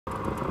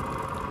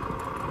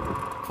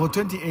For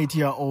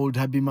 28-year-old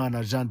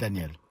Habimana Jean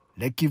Daniel,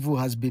 Lake Kivu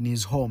has been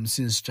his home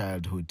since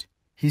childhood.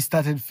 He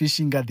started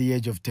fishing at the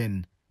age of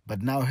 10,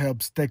 but now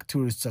helps take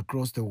tourists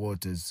across the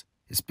waters,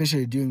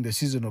 especially during the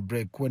seasonal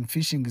break when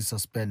fishing is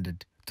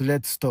suspended, to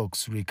let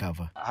stocks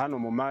recover.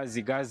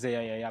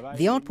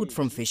 The output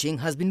from fishing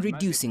has been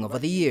reducing over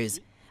the years,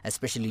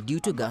 especially due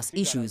to gas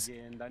issues.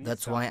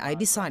 That's why I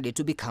decided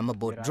to become a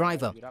boat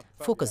driver,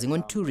 focusing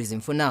on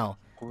tourism for now,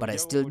 but I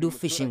still do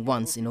fishing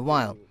once in a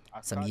while.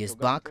 Some years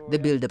back, the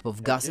buildup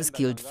of gases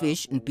killed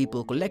fish and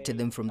people collected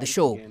them from the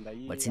shore.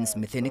 But since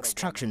methane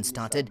extraction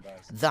started,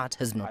 that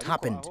has not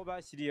happened.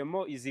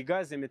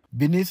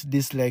 Beneath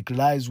this lake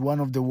lies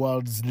one of the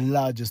world's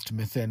largest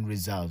methane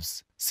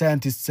reserves.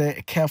 Scientists say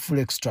a careful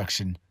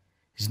extraction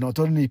is not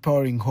only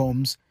powering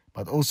homes,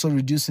 but also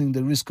reducing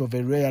the risk of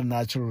a rare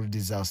natural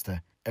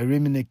disaster, a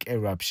remnant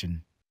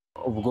eruption.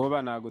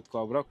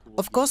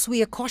 Of course,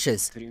 we are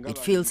cautious. It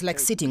feels like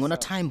sitting on a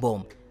time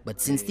bomb. But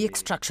since the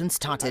extraction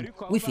started,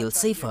 we feel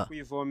safer.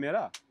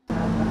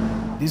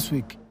 This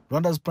week,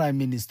 Rwanda's Prime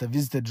Minister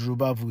visited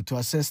Rubavu to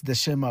assess the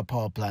Shema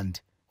power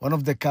plant, one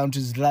of the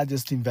country's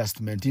largest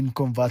investment in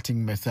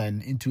converting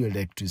methane into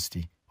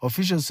electricity.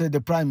 Officials say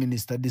the Prime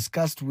Minister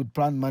discussed with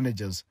plant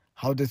managers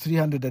how the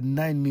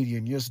 $309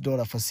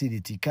 million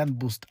facility can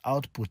boost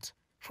output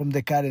from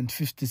the current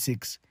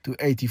 56 to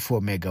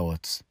 84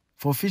 megawatts.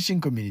 For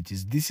fishing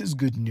communities, this is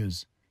good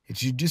news.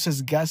 It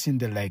reduces gas in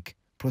the lake,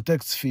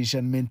 protects fish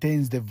and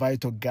maintains the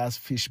vital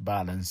gas-fish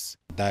balance.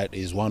 That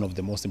is one of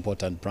the most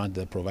important plants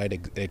that provide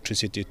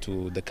electricity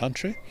to the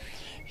country.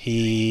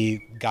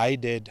 He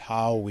guided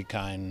how we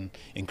can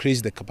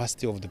increase the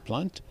capacity of the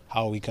plant,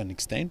 how we can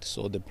extend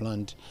so the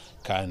plant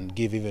can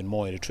give even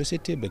more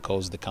electricity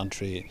because the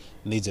country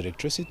needs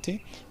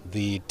electricity.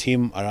 The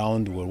team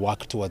around will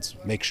work towards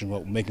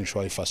making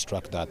sure we fast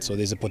track that. So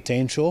there's a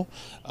potential,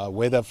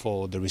 whether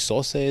for the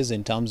resources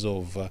in terms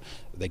of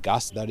the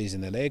gas that is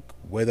in the lake,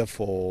 whether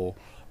for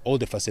all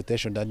the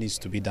facilitation that needs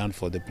to be done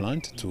for the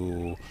plant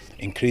to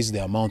increase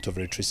the amount of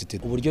electricity.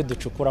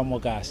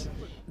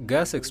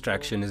 Gas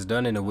extraction is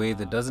done in a way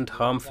that doesn't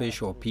harm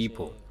fish or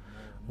people.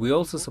 We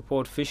also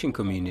support fishing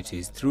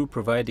communities through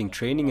providing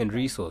training and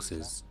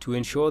resources to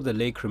ensure the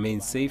lake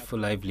remains safe for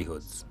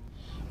livelihoods.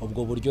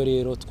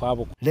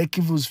 Lake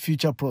Kivu's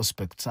future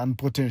prospects and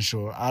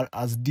potential are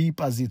as deep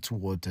as its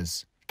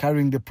waters,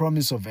 carrying the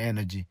promise of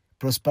energy,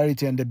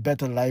 prosperity and a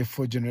better life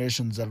for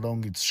generations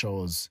along its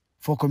shores.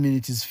 For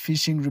communities,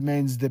 fishing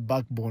remains the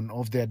backbone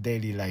of their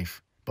daily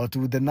life. But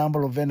with the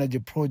number of energy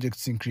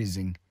projects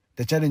increasing,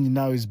 the challenge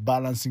now is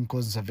balancing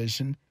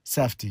conservation,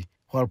 safety,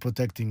 while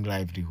protecting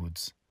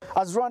livelihoods.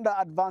 As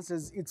Rwanda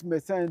advances its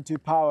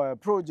methane-to-power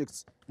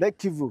projects, Lake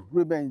Kivu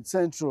remains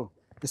central,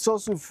 a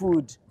source of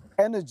food,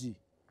 energy,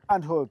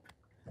 and hope.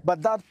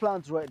 But that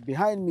plant right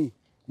behind me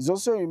is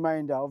also a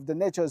reminder of the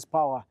nature's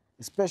power,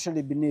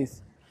 especially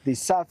beneath the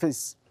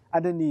surface,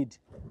 and the need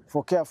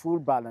for careful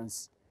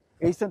balance.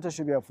 Eastern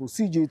Tashobia for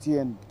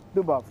CGTN,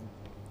 Rubavu,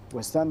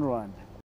 Western Rwanda.